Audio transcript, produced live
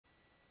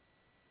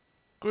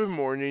Good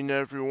morning,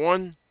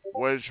 everyone.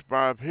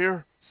 WedgeBob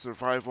here,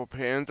 Survival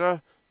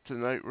Panda.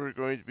 Tonight we're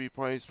going to be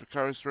playing some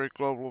Counter-Strike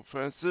Global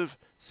Offensive,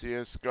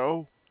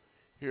 CSGO.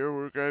 Here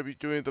we're going to be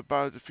doing the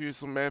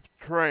Defusal map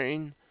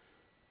Train.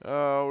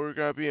 We're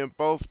going to be in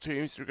both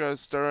teams. We're going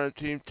to start on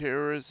Team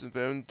Terrorists and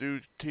then do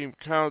Team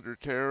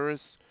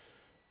Counter-Terrorists.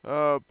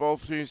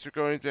 Both teams are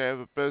going to have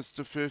a best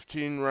of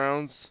 15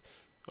 rounds,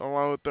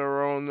 along with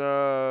their own,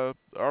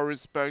 our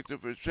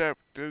respective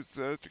objectives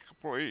to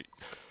complete.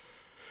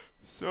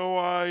 So,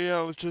 yeah,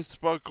 let's just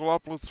buckle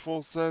up, let's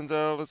full send,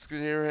 let's get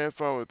here and have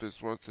fun with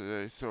this one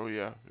today. So,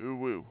 yeah, ooh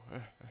woo.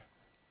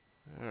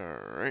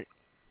 Alright.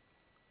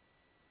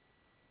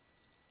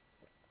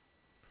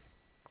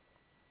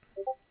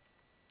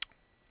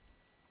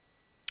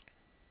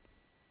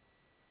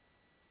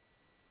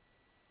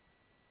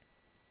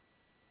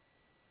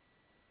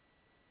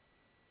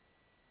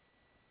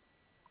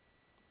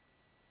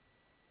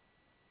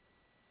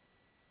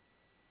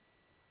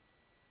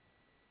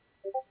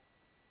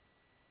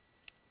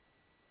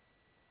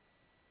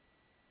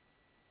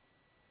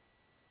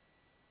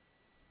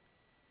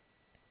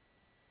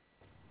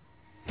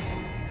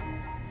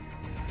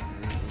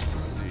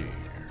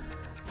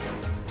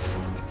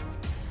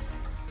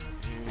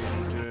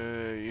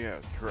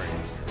 Train.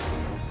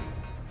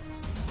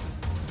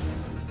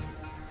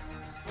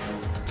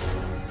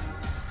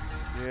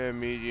 Yeah,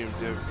 medium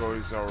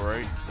difficulty's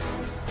alright.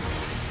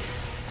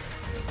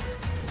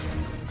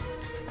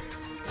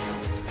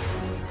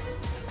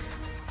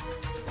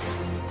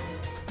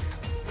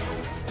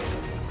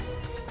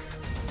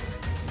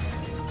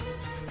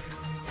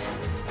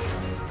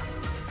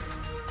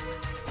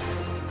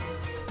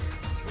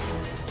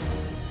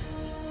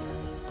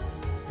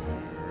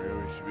 Alright,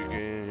 we should be getting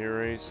in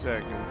here any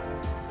second.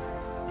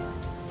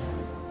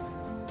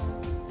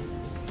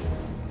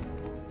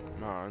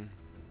 Come on.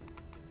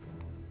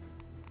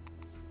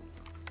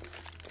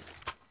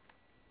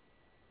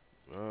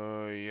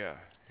 Yeah.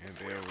 Hand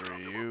me over to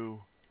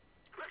you.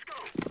 Let's go.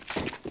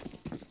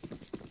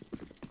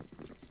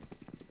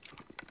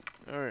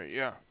 Alright,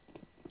 yeah.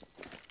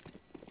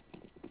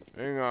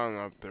 Hang on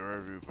up there,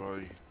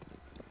 everybody.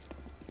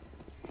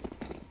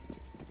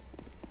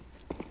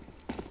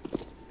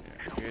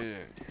 Yeah, get in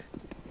here.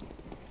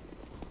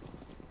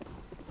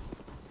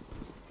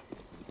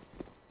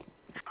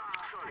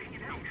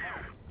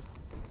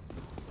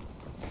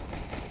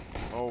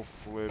 Oh,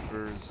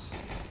 flippers.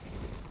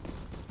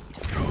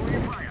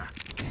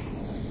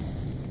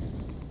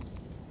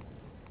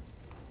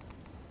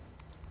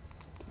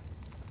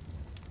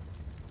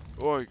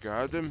 Oh, I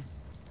got him.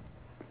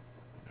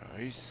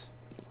 Nice.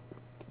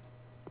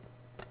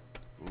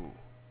 Ooh.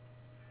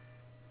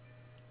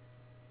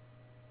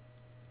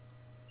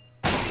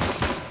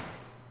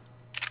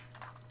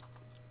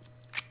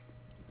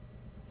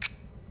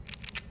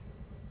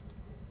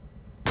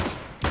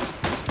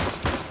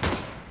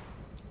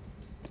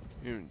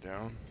 Him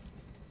down.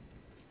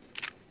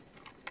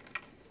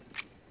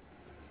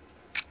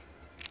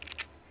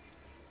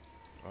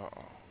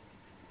 Uh-oh.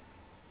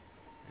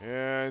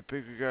 Yeah, I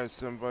think we got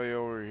somebody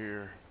over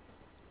here.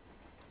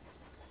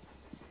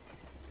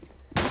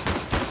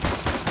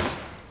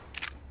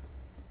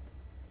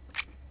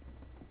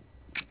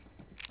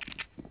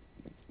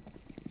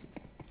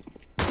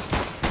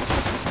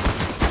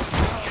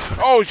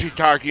 Oh,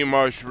 shiitake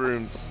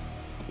mushrooms.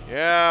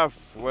 Yeah,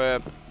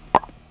 flip.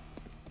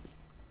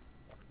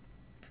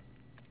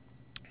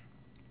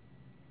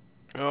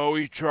 Oh,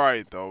 we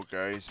tried though,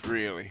 guys,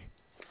 really.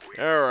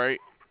 Alright.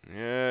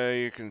 Yeah,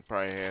 you can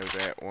probably have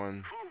that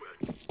one.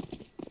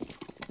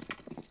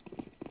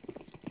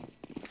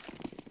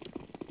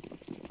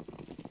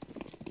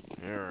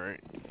 Alright.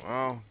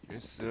 Well,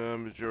 guess the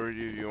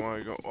majority of you want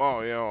to go.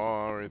 Oh, yeah,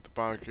 alright. The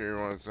bomb carrier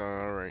wants on.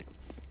 Alright.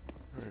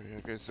 Alright,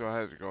 I guess I'll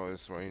have to go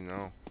this way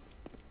now.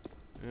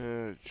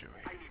 Joey.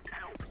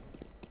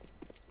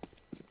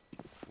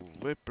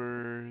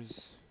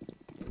 Flippers.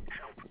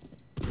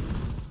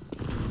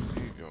 Where's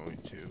he going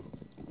to?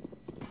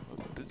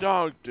 What's the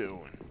dog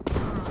doing?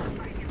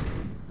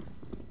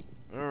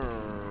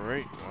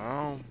 Alright,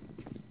 well.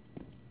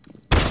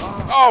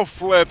 Oh,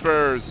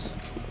 flippers!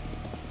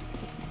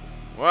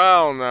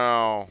 Well,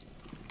 now.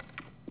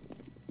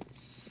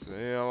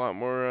 See, a lot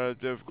more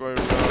difficult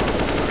around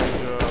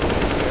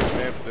that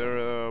map there,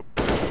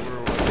 where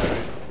was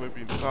I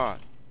flipping thought?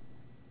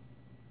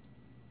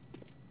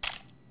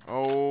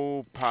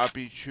 Oh,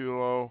 Poppy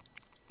Chulo.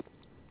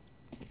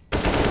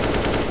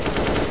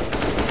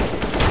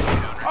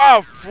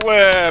 Oh,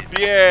 flip!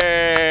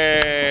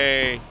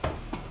 Yay!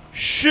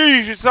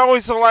 Sheesh, it's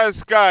always the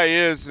last guy,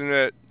 isn't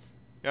it?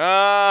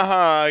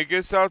 I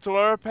guess I'll have to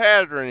learn a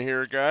pattern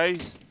here,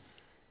 guys.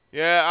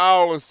 Yeah,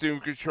 I'll assume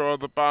control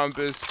of the bomb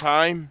this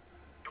time.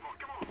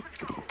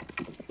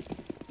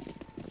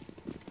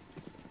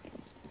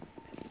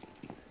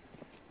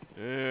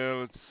 Yeah,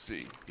 let's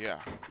see. Yeah.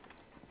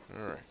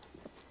 Alright.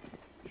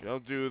 I'll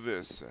do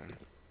this then.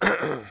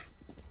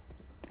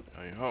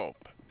 I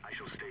hope. I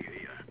shall stay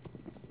here.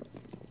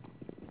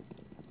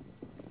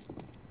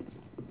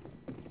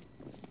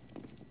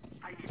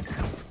 I need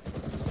help.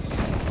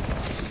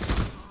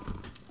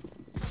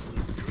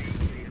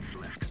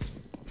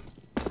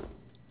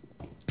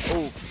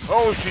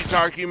 Oh,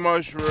 shiitake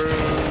mushrooms!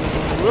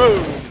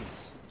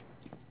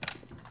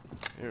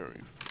 There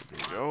we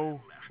go.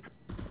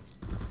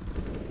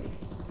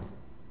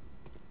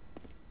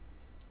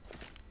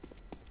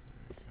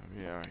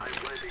 Yeah.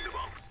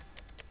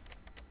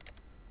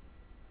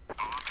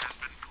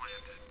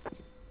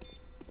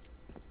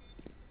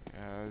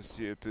 Yeah, let's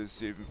see if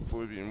this even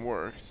flipping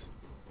works.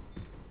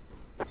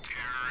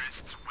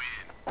 Terrorists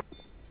win.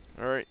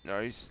 Alright,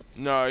 nice.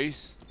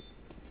 Nice.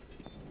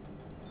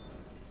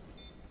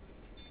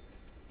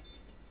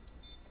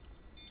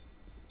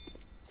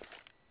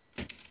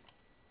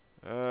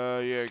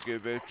 Yeah,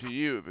 give it to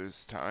you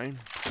this time.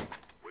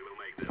 We will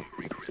make them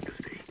regret this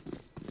day.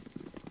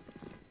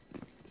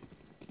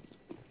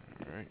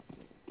 Alright.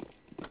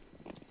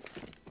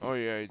 Oh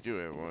yeah, I do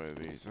have one of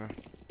these, huh?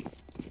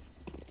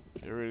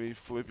 They're really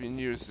flipping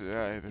used to it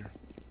either.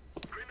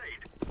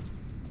 Grenade.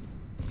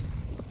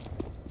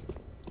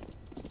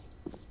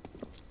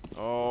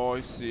 Oh, I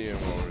see him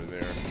over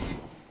there.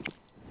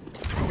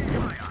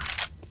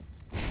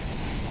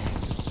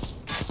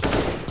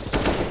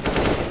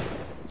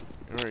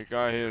 Alright,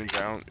 got him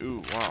down.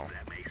 Ooh, wow.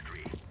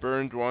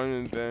 Burned one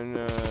and then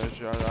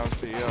shot out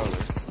the other.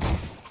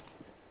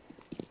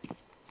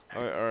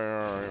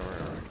 Alright.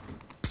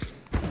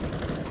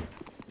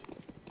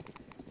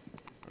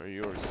 Are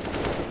yours?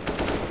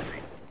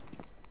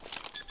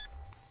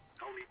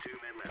 Only 2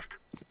 men left.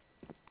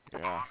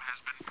 Yeah. Bomb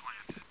has been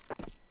planted.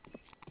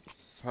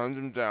 Hunt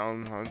him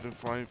down. Hunt him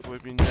flying,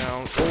 flipping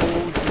down.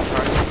 Oh,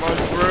 shiitake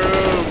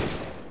mushrooms!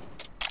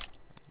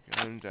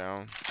 Got him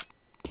down.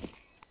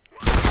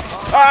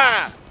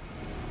 Ah!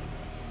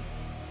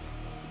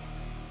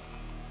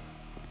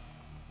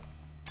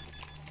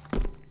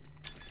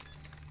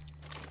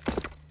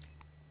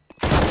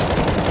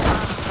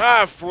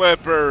 Ah,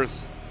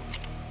 flippers!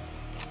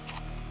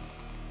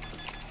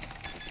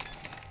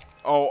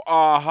 Oh,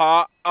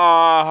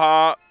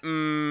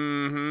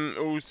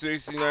 Ooh,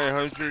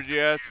 6,900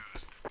 yet?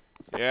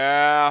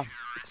 Yeah.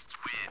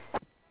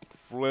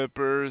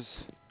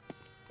 Flippers.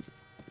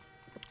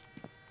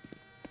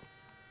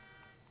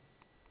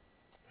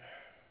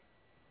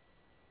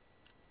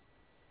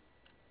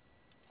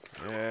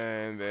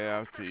 And then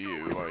out to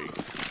you, I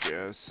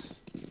guess.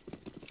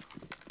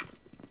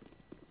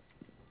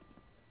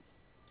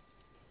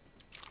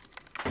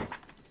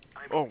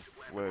 Oh,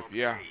 flip,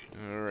 yeah.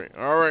 Alright.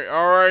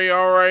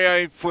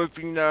 I'm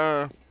flipping,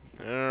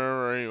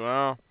 alright,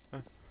 well.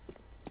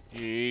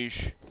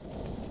 Yeesh.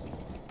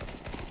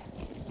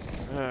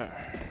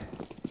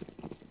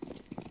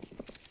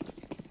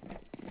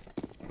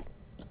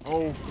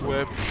 Oh,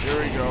 flip.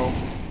 There we go.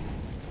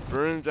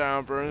 Burn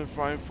down, burn,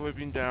 fine,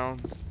 flipping down.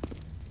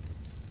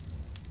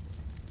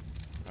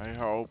 I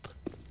hope.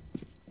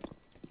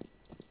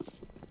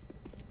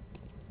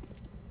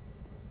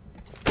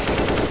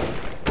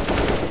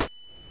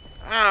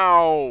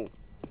 Ow!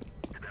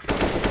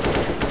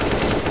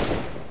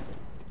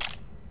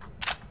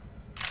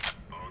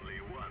 Only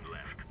 1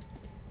 left.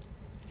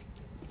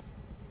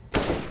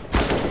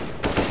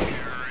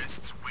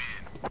 Terrorists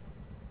win.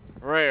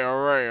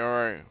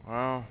 Alright.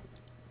 Well.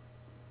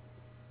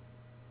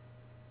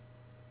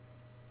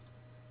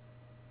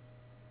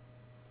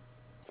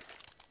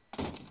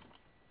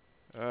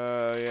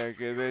 Yeah,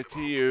 give it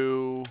to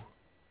you.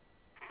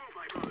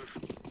 Come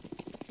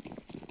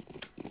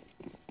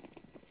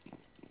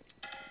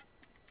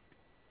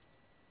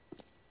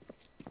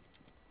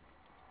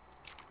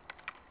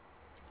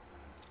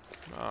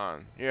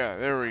on. Yeah,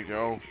 there we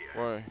go.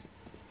 Boy.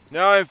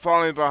 Now I'm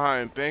falling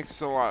behind. Thanks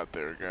a lot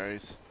there,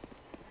 guys.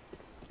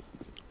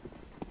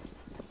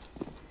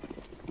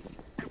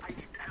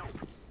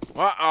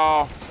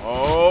 Uh-oh.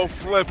 Oh,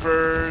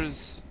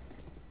 flippers.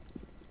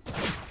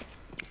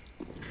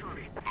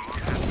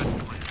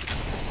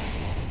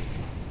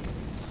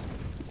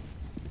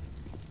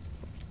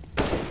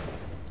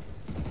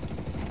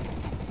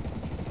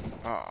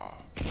 Uh-oh.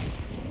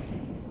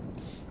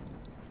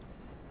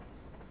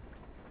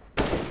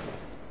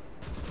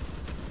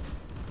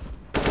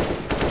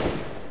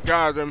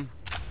 Got him.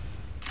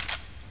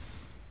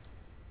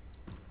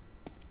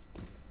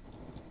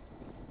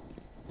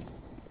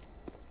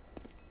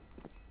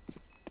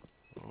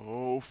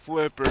 Oh,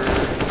 flippers.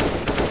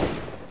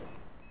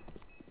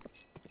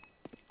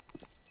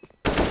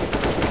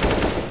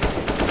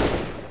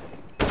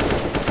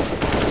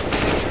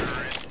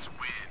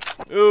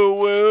 Ooh,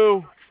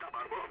 woo.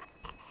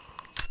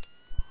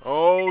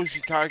 Oh,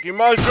 shiitake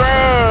mushrooms!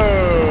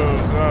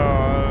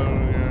 Oh,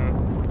 yeah.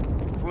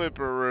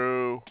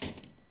 Flipperoo.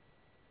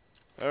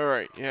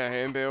 Alright, yeah,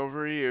 hand it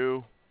over to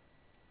you.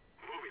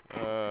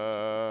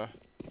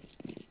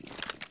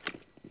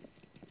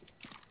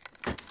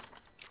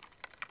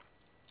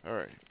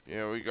 Alright,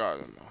 yeah, we got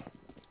him.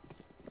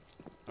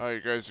 Oh,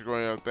 you guys are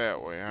going out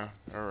that way, huh?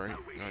 Alright,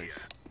 nice.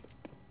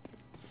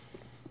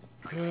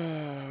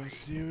 Let's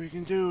see what we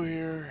can do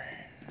here.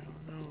 I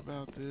don't know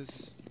about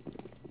this.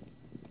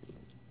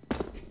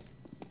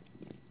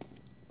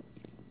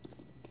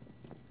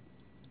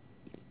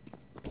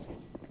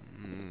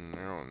 I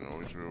don't know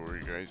where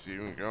you guys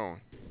even going.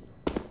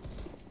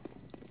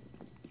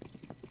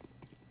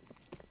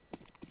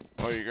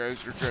 Oh, you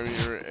guys are coming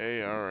here at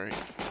A, alright.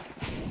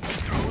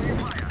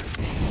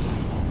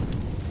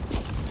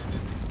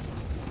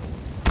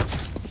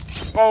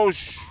 Oh,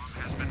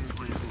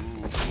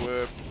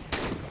 flip.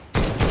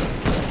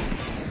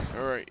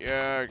 Alright,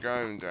 yeah, I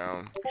got him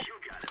down.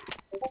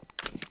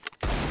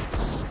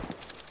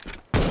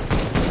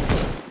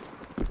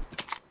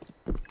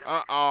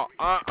 Uh-oh,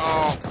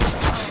 uh-oh.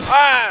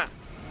 Ah!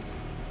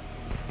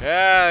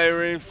 Yeah, they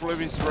really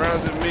flipping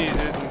surrounded me,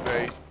 didn't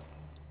they?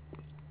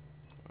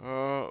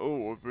 Oh,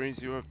 what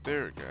brings you up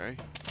there, guy?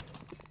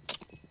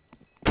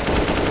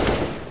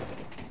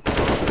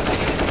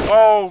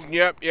 Oh,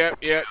 yep.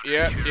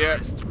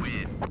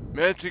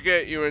 Meant to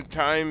get you in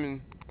time,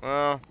 and,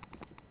 well,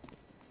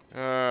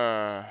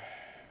 I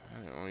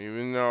don't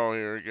even know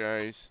here,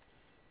 guys.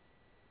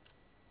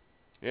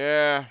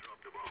 Yeah.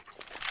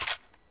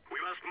 We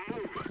must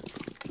move.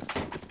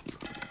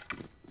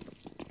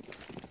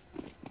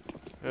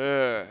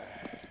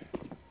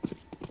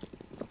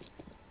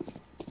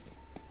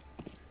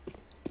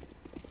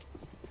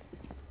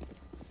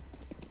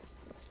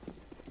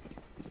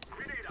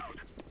 Grenade out.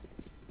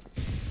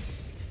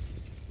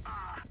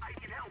 I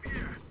need help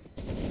here.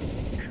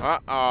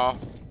 Uh-oh.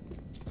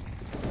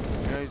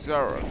 Guys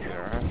are up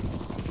there, huh?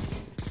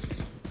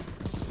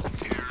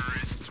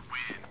 Terrorists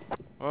win.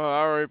 Well,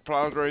 I already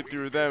plowed right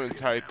through them and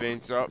tied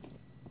things up.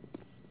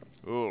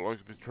 Ooh, look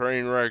at the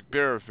train wreck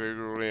there,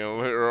 figuratively and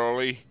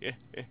literally.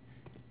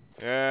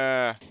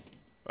 Yeah.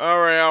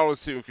 Alright, I'll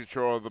assume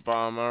control of the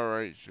bomb.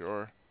 Alright,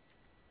 sure.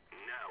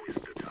 Now is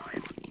the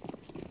time.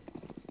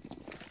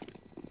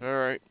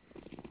 Alright.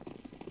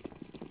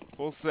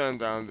 We'll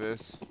send on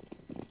this.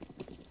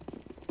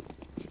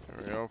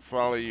 Alright, I'll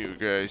follow you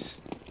guys.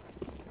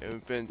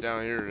 Haven't been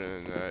down here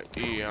in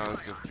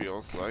eons, it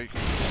feels like.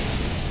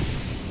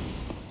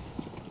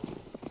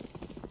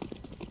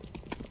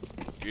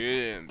 Get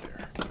in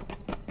there.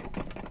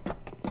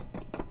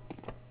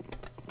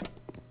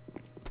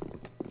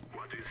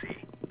 What do you see?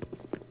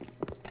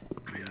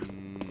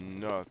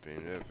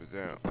 Nothing,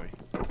 evidently.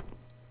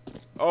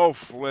 Oh,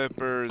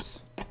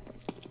 flippers.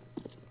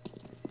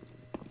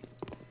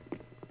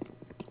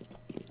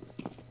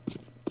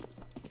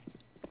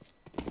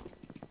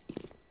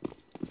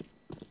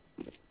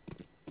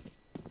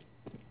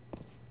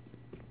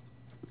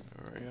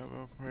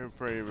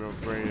 I'll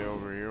bring it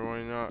over here,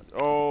 why not?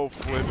 Oh,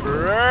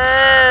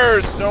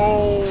 flippers!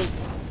 No!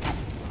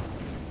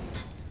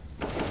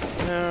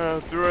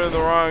 Threw it in the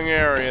wrong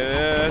area.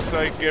 Yeah, that's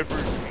what I get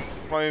for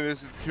playing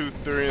this at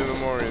 2:30 in the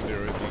morning there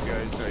with you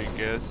guys, I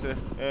guess.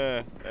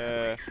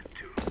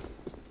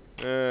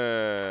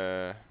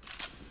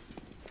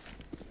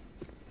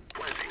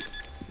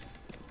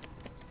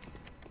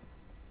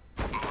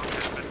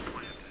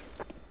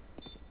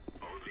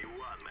 Only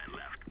one man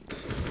left.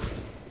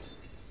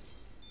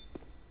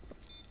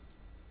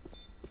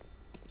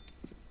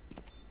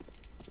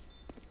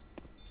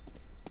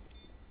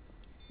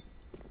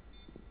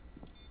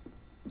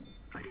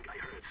 I think I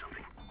heard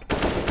something.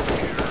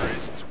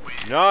 Terrorists win.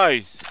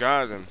 Nice!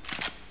 Got him.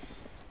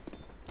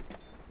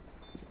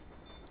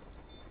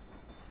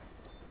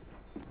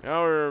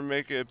 Now we're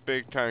making a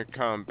big time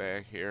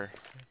comeback here.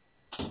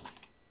 Let's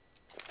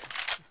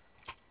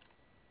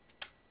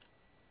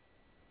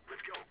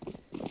go.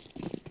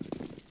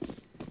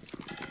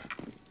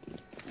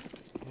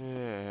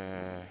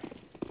 Yeah.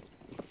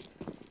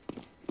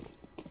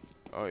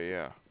 Oh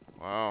yeah.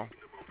 Wow. Move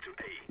to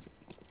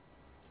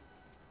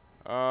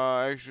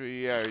A.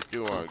 Actually, yeah, I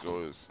do want to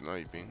go to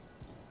sniping.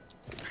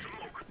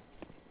 Smoke.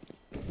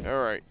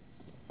 Alright.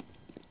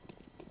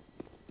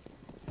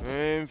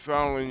 I'm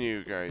following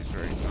you guys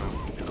right now.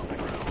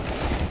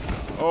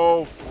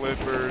 Oh,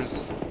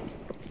 flippers.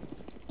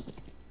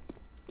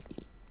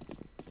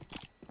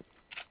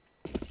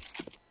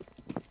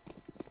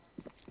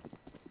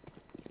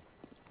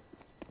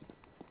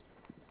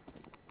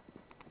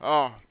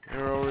 Oh,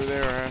 you're over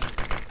there, huh?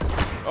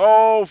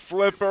 Oh,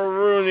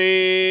 flipper-rooney!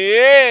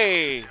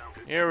 Hey!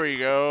 Here we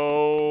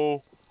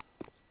go.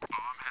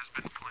 Bomb has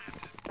been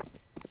planted.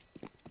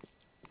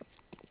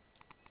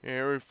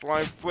 Here we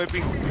fly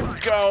flipping.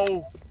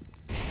 Go!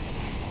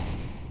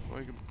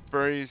 We can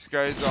burn these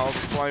guys all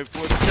fly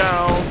flip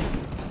down.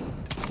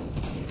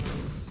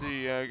 Let's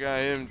see, I got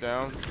him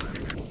down.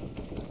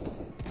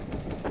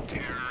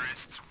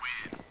 Terrorists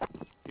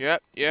win.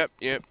 Yep.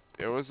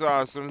 It was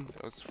awesome.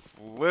 It was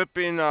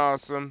flipping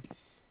awesome.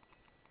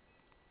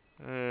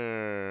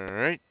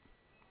 Alright.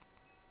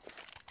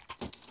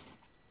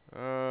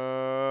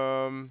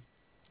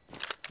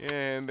 Yeah,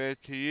 and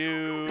back to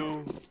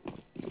you.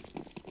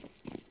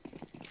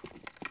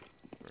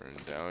 Burn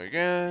down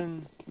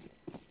again.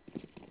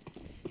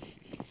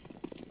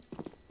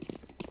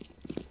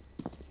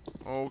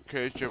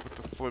 Okay, check with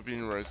the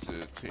flipping rest of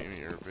the team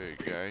here, big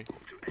guy.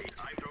 Move to A.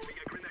 I'm throwing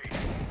a grenade.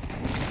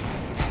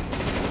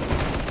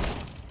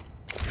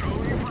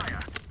 Throwing fire.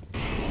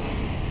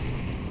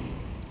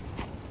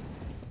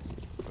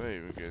 That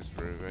even gets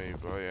rid of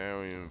anybody. I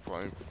don't even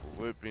find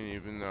flipping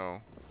even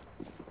though.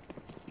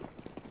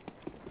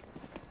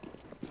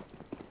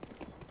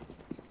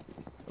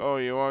 Oh,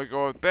 you want to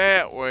go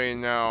that way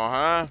now,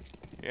 huh?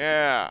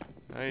 Yeah.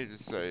 I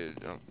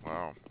decided. Oh,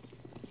 wow.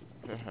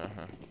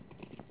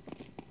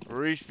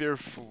 Reach their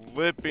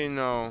flipping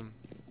down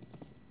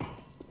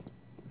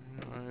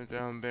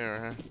there,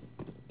 huh?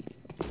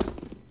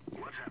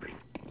 What's happening?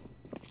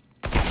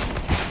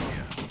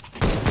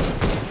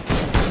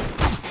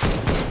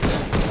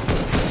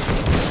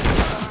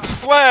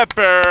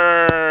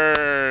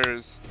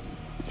 Flappers!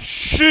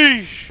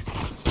 Sheesh!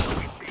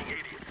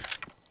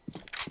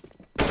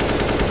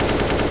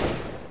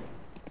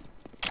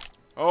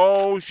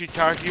 Oh,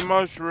 shiitake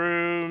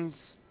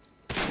mushrooms.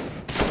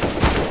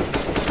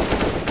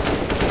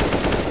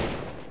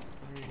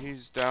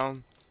 He's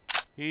down.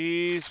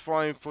 He's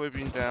flying,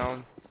 flipping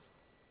down.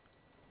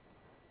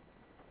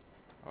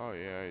 Oh,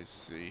 yeah, I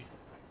see.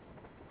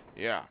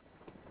 Yeah.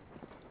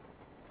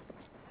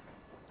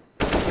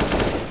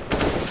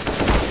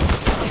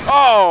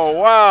 Oh,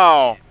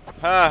 wow.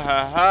 Ha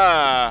ha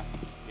ha.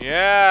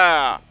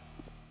 Yeah.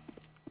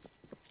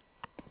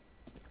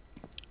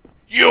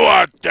 You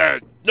are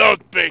dead. No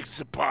big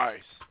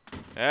surprise.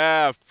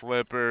 Ah,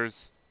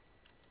 flippers.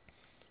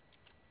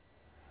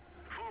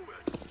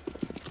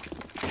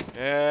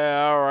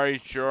 Yeah,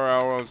 alright, sure,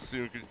 I will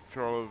assume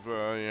control of,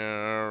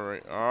 yeah,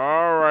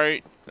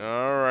 alright.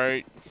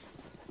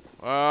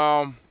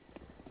 Well,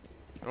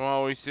 don't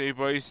always waste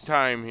anybody's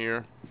time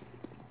here.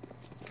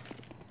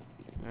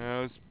 Yeah,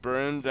 let's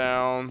burn him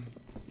down.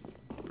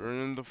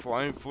 Burning the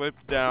flying flip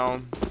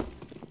down.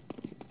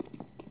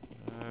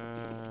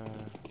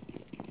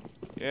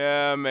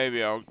 Yeah,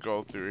 maybe I'll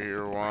go through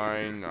here,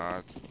 why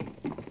not?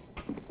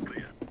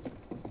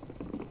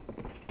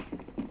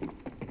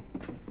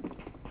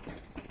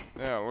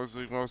 Yeah, looks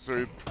like most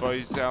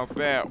everybody's out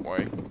that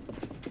way.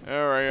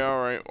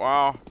 Alright,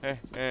 wow.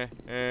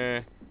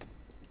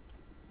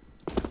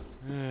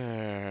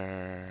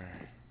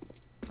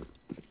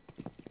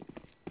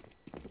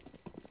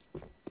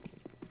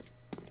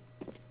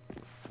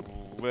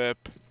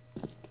 Flip.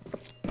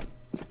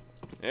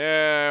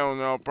 Yeah, I don't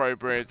know, probably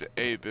bring it to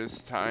 8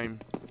 this time.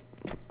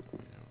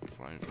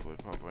 Flying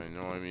flip up, I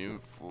know I'm even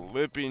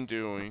flipping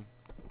doing.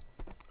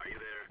 Are you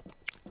there?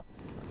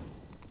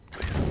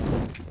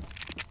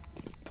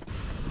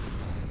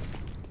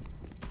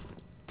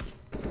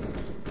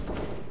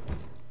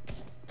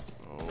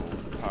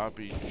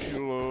 Poppy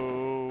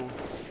Chulo.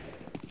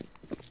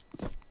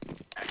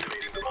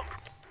 Activating the bump.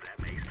 That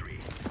makes 3.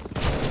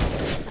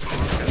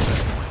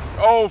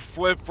 Oh,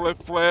 flip. That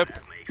makes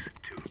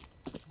 2.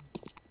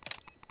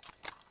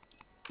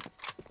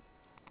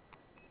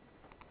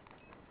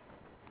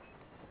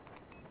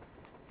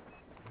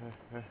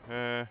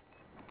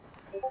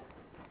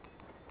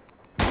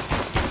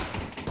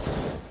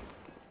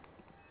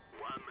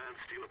 One man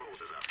steal the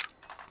is up.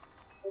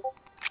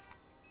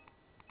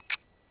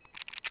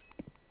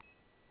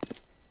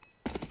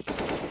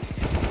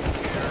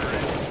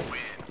 Terrorists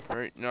win.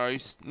 Alright,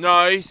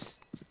 nice.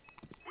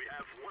 We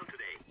have one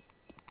today.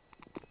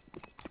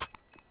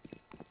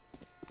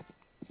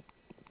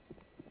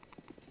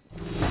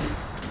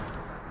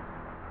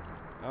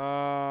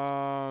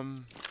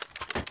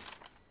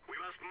 We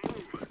must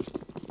move.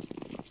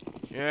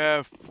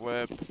 Yeah,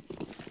 flip.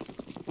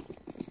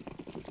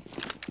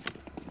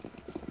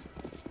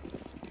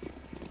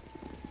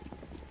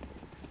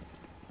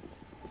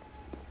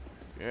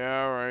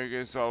 Yeah, alright, I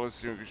guess I'll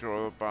assume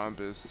control of the bomb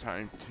this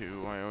time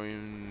too. I don't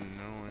even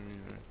know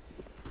anything.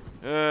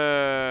 I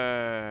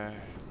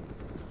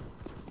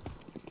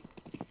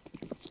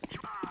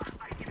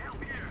can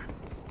help here.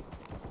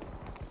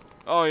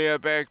 Oh yeah,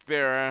 back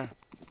there, huh?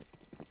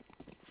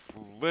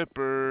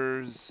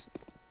 Flippers.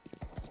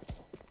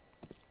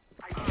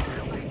 I can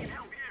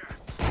help here.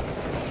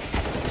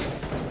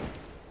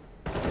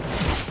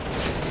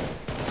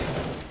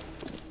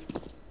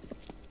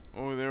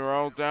 Oh, they're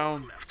all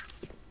down.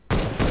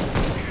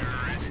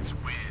 Terrorists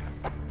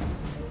win.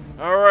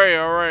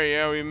 Alright,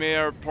 yeah, we made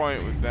our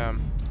point with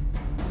them.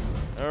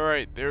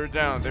 Alright, they were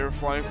down. They were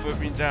flying,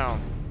 flipping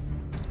down.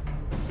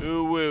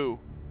 Ooh woo.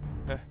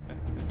 You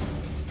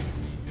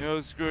know,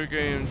 it's good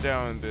getting them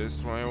down in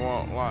this one, I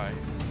won't lie.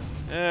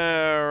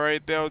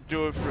 Alright, that'll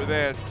do it for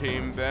that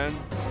team then.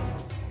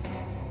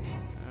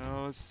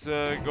 Now let's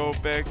go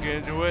back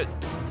into it.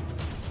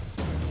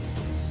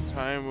 This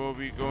time we'll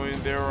be going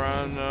there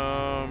on,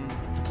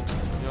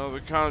 you know,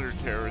 the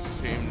counter-terrorist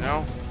team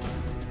now.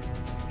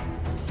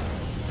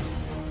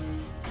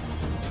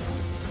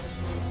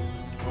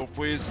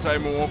 Hopefully this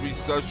time it won't be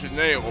such a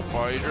nail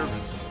biter. You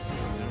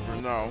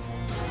never know.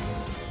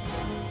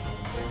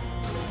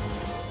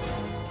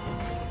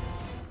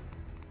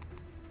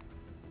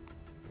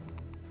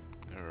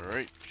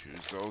 Alright,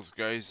 choose those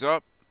guys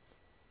up.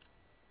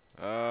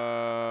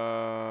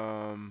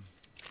 Time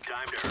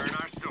to earn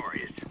our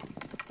stories.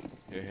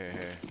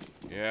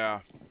 Yeah.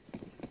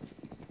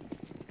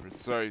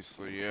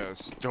 Precisely, yeah,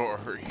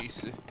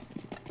 stories.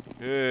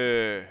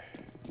 Yeah.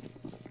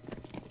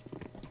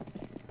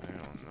 I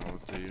don't know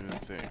what to even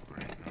think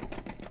right now.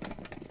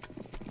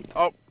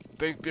 Oh,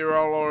 think they're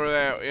all over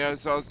that. Yeah,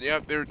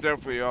 yep, they're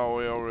definitely all the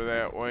way over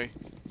that way.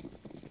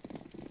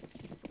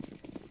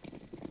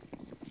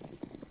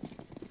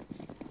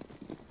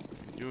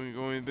 we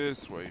going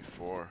this way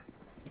for?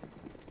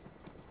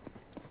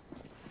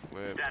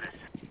 Flip. Status.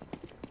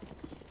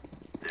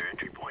 Their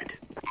entry point.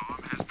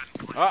 Bomb has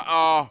been planted.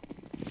 Uh-oh.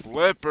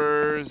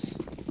 Flippers.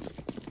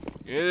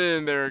 Get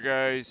in there,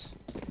 guys.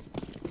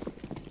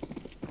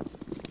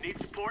 Need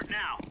support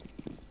now.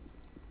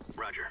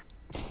 Roger.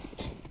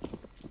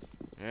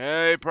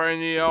 Yeah, they probably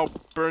need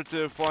help burnt to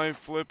the flying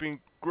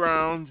flipping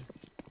ground.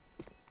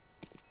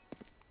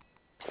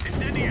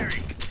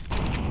 Incendiary.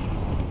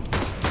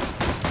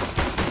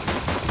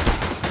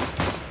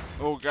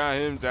 Oh, got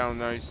him down.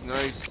 Nice,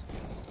 nice.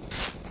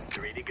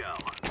 3 to go.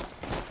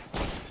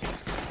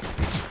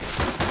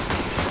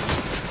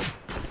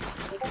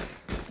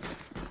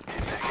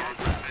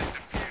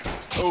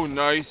 Oh,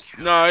 nice,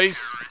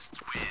 nice.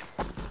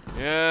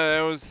 Yeah,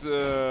 that was,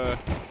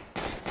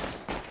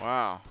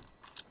 wow.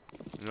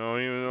 I don't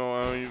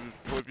even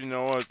flipping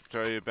know what to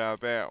tell you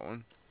about that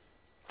one.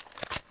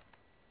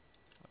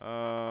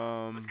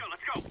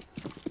 Let's go.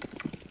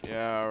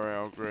 Yeah, alright,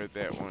 I'll grab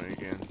that one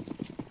again.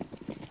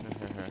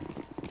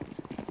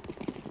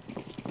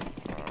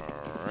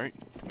 Alright.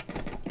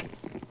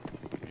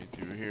 What do you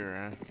do here,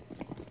 huh?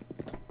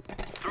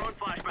 Throwing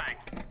flashbang.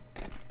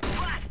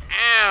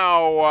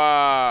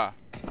 Ow!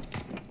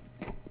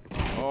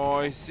 Oh,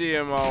 I see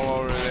him all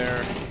over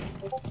there.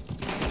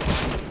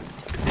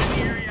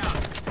 Incendiary out.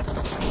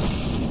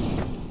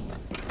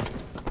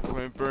 I'm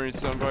gonna burn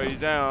somebody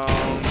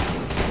down.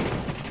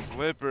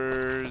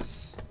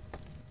 Flippers.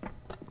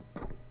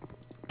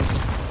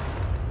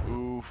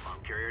 Oof.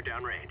 Bomb carrier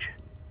downrange.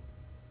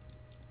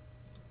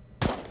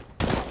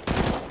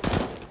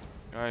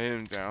 Got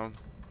him down.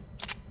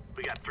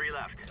 We got 3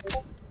 left.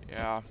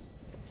 Yeah.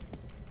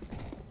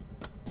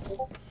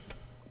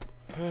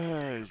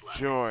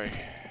 Joy.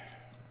 Alright.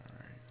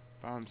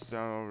 Bomb's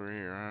down over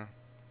here,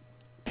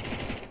 huh?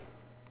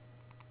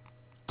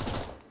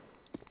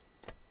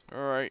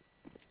 Alright.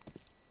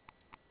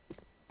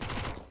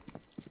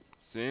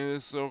 See in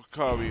this little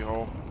cubby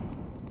hole.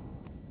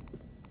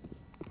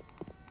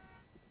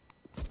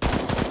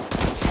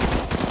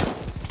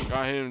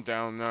 Got him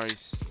down,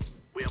 nice.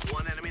 We have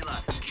 1 enemy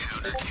left.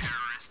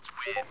 Counter-terrorists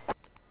win.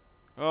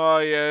 Oh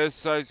yeah, this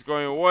site's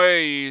going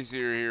way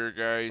easier here,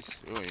 guys.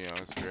 Oh yeah,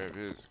 let's grab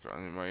his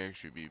gun. It might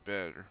actually be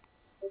better.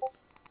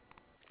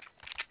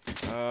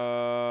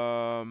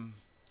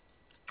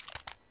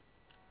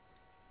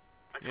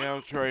 Yeah,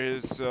 I'll try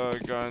his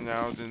gun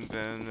out and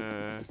then,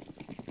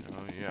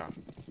 oh yeah.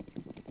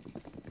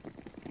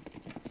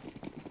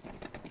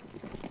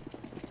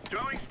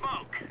 Throwing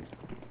smoke.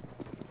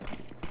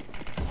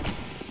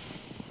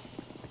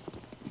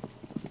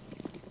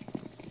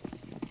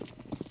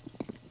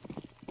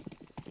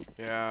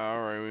 Yeah,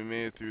 alright, we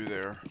made it through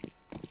there.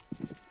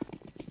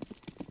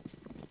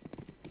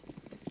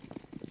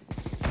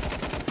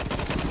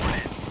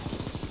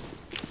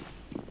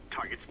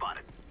 Target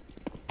spotted.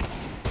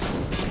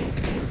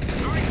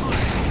 Throwing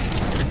fire.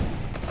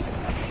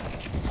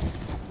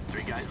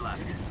 3 guys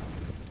left.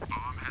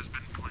 Bomb has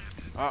been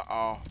planted.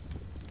 Uh-oh.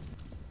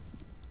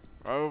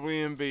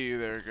 Probably in B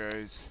there,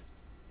 guys.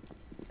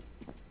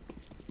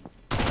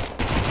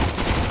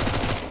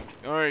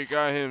 Alright,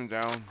 got him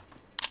down.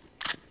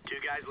 2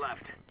 guys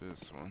left.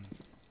 This one.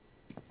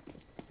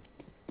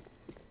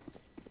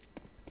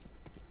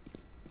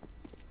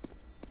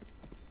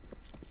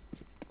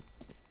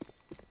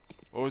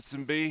 Oh, it's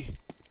in B?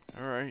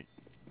 Alright.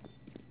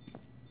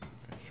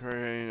 Let's try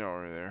heading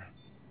over there.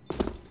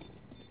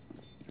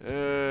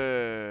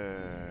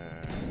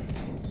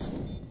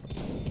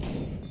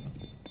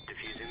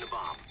 Defusing the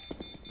bomb.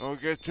 Oh,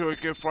 get to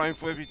it, get flying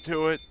flippy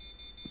to it.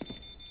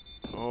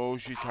 Oh,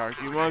 shiitake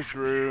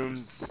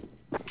mushrooms.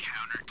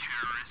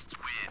 Counter-terrorists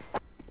win.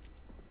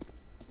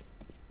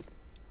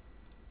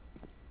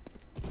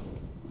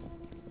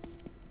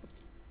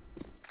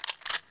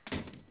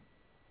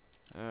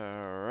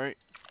 Alright.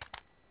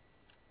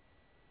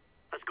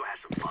 Let's go have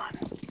some fun.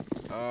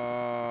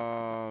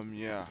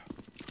 Yeah.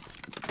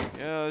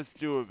 Yeah, let's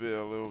do a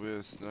little bit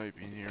of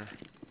sniping here.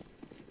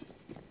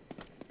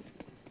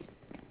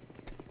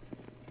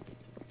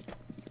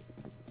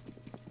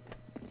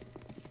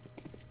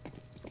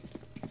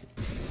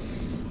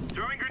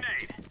 Throwing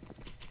grenade.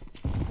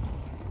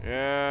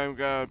 Yeah, I'm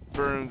gonna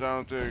burn them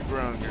down to the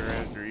ground here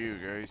after you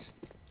guys.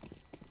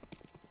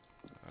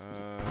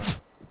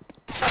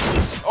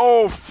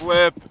 Oh,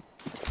 flip!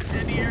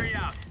 Incendiary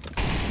out.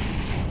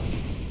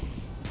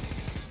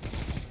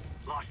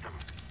 Lost him.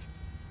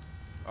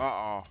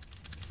 Uh-oh.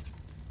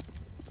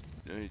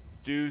 I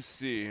do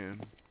see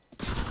him.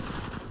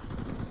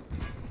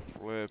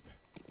 Flip.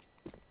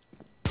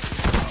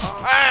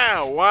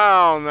 Ah!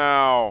 Wow,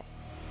 now!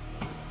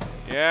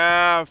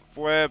 Yeah,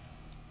 flip.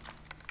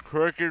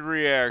 Crooked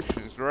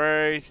reactions,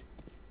 right?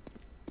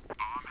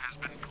 Bomb has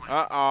been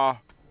planted. Uh-oh.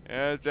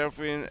 Yeah,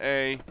 definitely an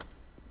A.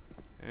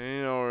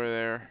 Ain't over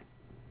there.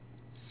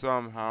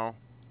 Somehow.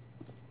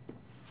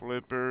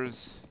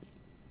 Flippers.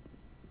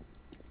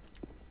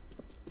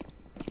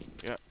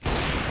 Yep.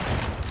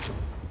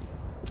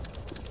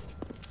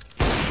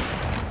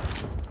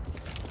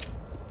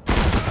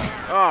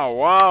 Oh,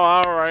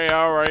 wow,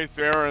 alright,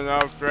 fair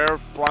enough, fair,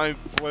 flying,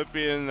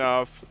 flippy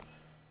enough.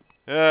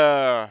 You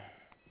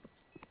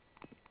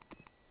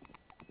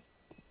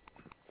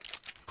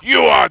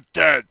are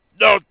dead,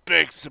 no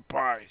big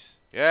surprise.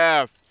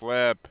 Yeah,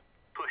 flip.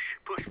 Push.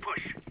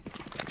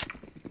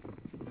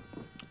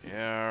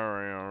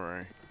 Yeah,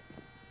 alright.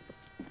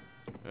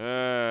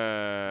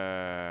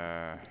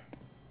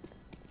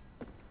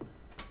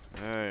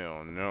 I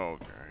don't know,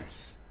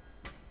 guys.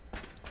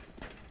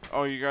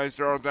 Oh, you guys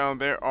are all down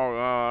there? Oh,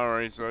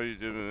 alright, so you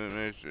didn't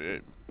mention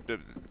it.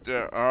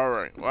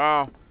 Alright,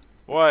 well,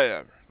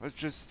 whatever. Let's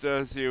just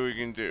see what we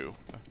can do.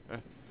 I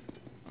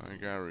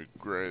gotta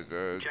regret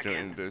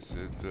doing this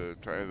at the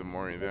time of the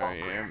morning that I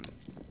am.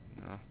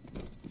 No.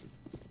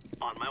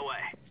 On my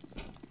way.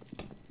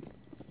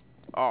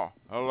 Oh,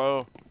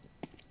 hello?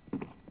 Oh,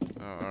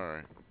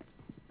 alright.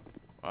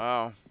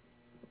 Wow.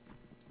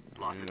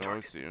 You know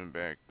it's even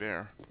back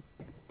there.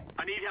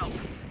 I need help.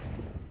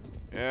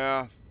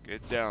 Yeah,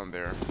 get down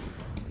there.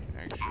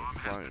 Actual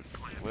flying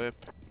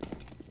flip.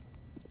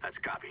 That's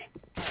copy.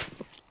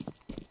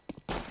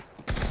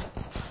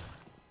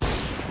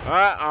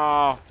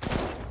 Uh-oh.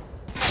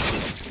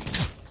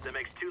 That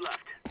makes 2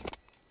 left.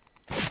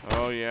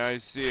 Oh, yeah, I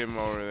see him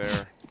over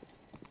there.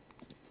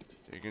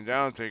 Take him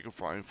down, take a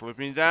flying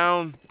flipping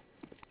down.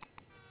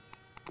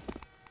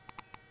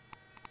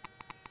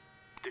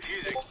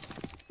 Defusing.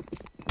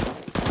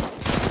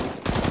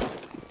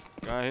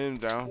 Got him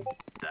down.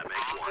 That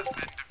makes 1.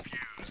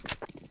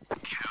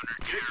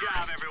 Good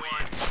job,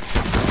 everyone.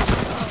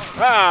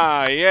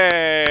 Ah,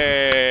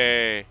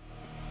 yay!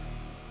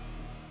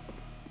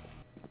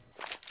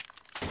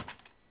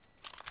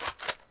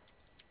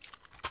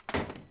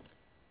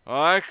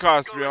 Well, that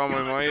cost me all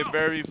my money. It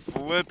better be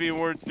flipping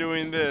worth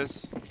doing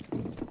this.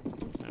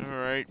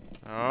 Alright.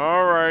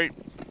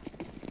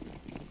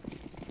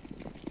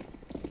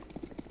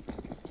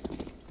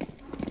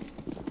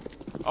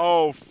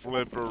 Oh,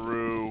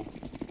 flipperoo.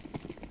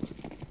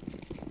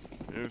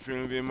 I have a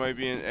feeling there might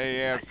be an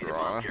A after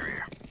all.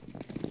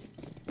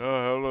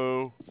 Oh,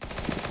 hello.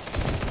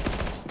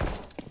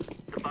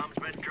 The bomb's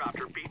been dropped.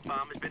 Repeat,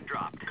 bomb has been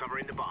dropped.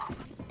 Covering the bomb.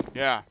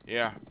 Yeah.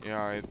 I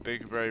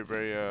think very,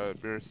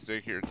 better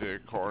stick here to the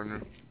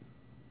corner.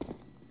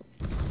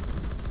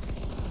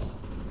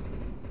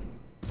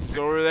 He's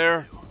over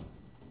there.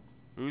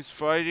 Who's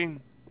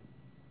fighting?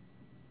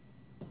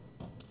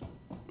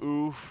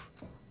 Oof.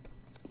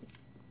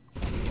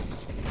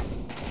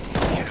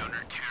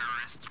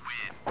 Counter-terrorists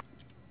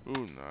win.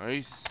 Ooh,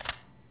 nice.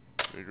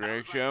 Good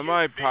reaction on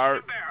my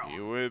part.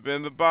 You would have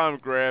been the bomb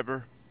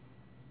grabber.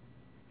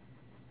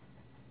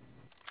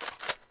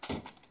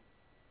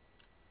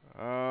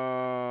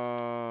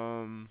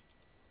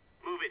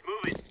 Move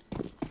it.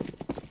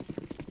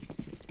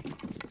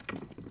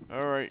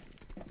 Alright.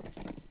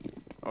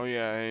 Oh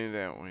yeah, ain't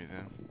that way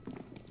then.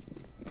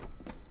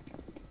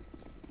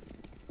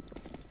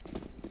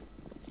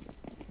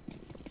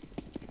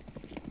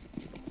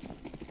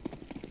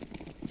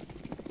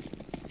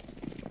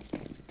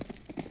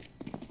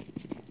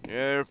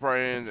 Yeah, they're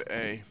probably into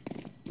A.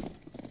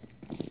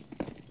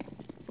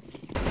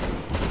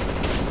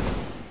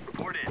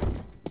 Report in.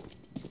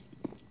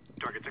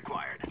 Targets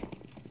acquired.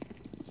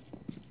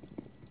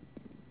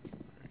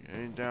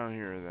 Getting down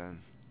here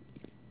then.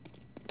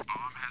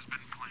 Bomb has been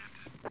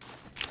planted.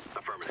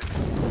 Affirmative.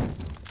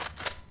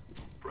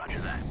 Roger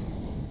that.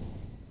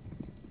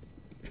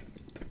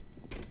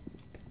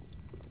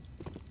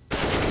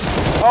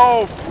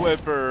 Oh,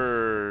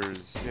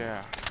 flippers!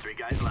 Yeah. 3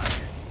 guys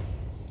left.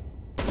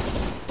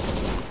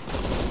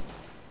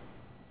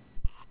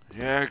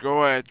 Yeah,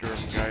 go after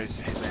him, guys.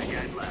 2 bad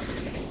guys left.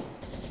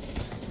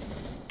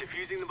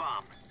 Defusing the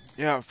bomb.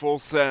 Yeah, full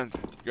send.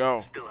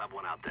 Go. Still have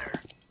one out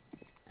there.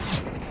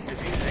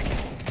 Defusing.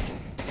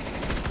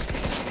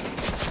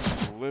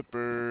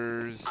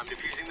 Flippers. I'm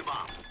defusing the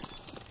bomb.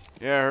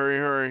 Yeah,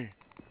 hurry.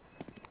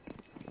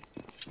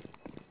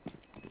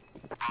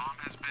 Bomb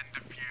has been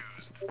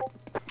defused.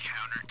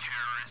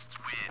 Counter-terrorists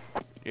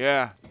win.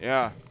 Yeah.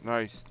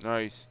 Nice.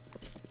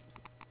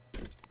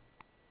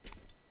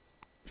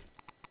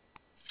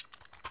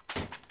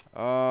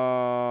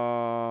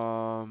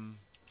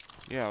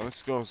 Yeah,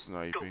 let's go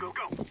sniping. Go.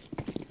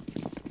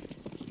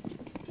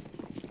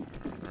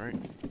 Alright.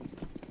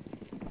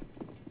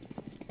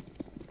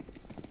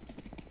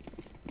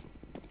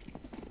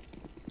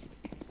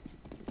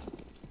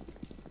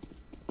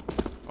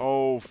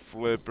 Oh,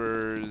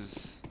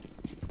 flippers.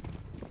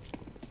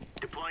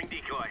 Deploying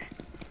decoy.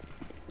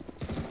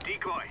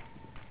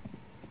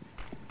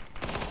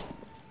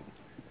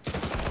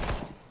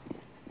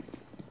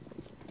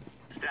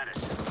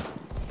 Status.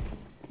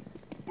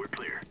 We're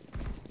clear.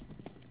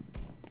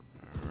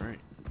 Alright.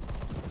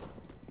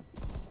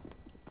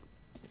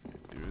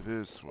 Do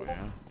this way,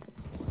 huh?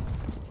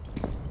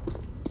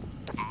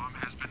 Bomb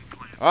has been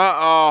planted.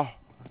 Uh-oh.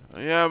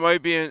 Yeah, it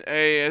might be an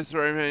A. That's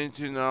what I'm heading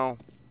to now.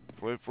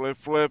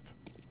 Flip.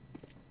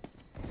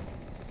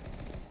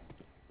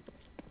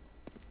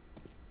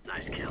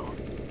 Nice kill.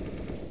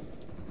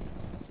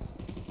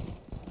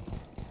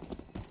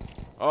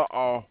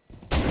 Uh-oh.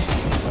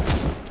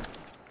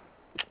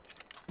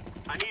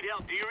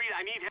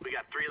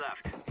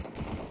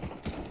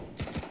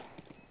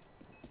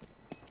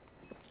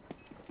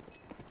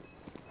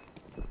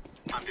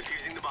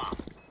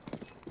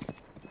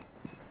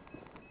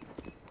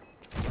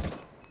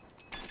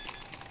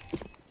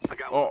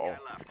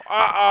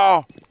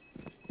 Uh-oh!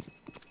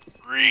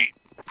 Reet!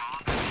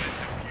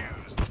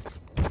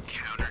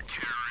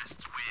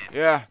 Counter-terrorists win.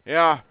 Yeah.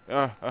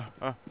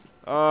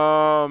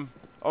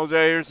 Oh, did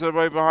I hear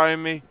somebody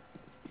behind me?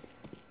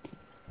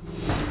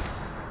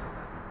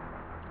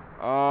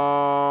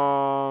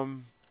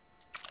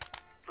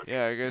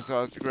 Yeah, I guess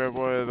I'll have to grab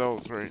one of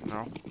those right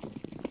now.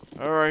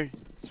 Alright,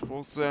 so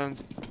we'll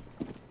send.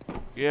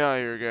 Get out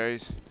of here,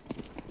 guys.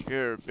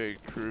 Here,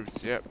 big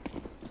troops, yep.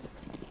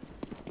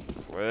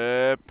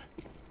 Flip.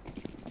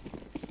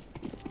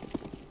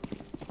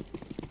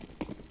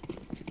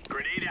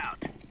 Grenade out.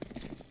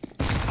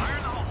 Fire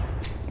in the hole.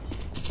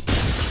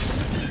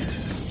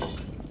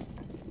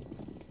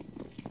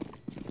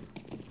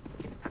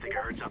 I think I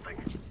heard something.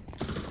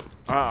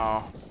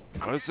 Uh-oh.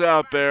 What's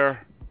out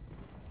there?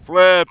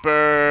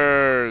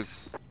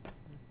 Flippers!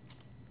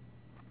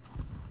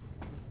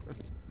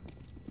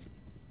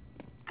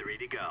 3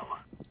 to go.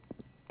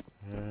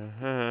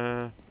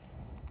 Uh-huh.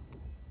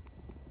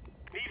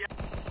 Need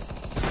help.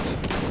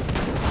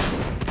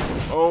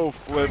 Oh,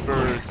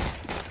 flippers.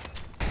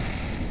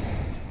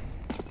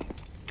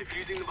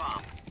 Defusing the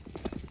bomb.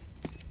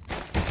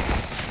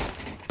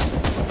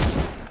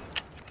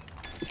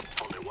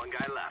 Only one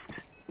guy left.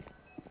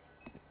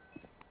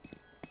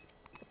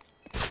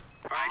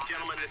 Alright,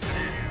 gentlemen, this is it.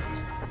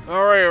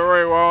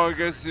 Alright, well, I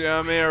guess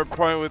I'm at our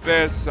point with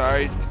that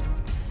side.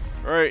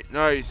 Alright,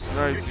 nice,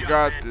 you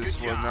got this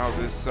one, now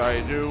this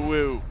side,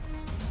 woo.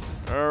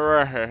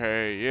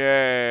 Alright,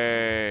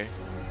 yay.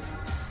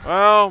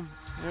 Well,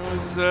 it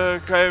was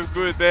kind of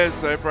good that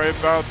side, probably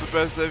about the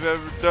best I've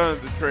ever done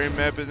the train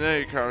map in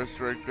any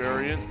Counter-Strike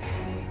variant.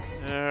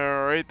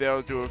 Alright,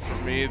 that'll do it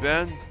for me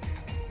then.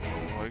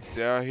 Looks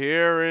out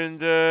here,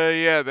 and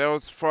yeah, that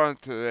was fun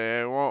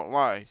today, I won't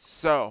lie.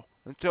 So,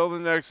 until the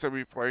next time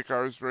we play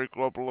Counter-Strike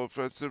Global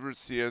Offensive or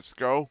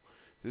CSGO,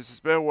 this has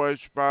been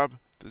WedgeBob,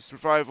 the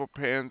Survival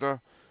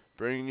Panda,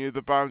 bringing you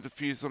the bomb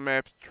defusal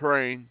map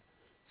train,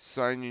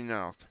 signing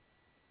out.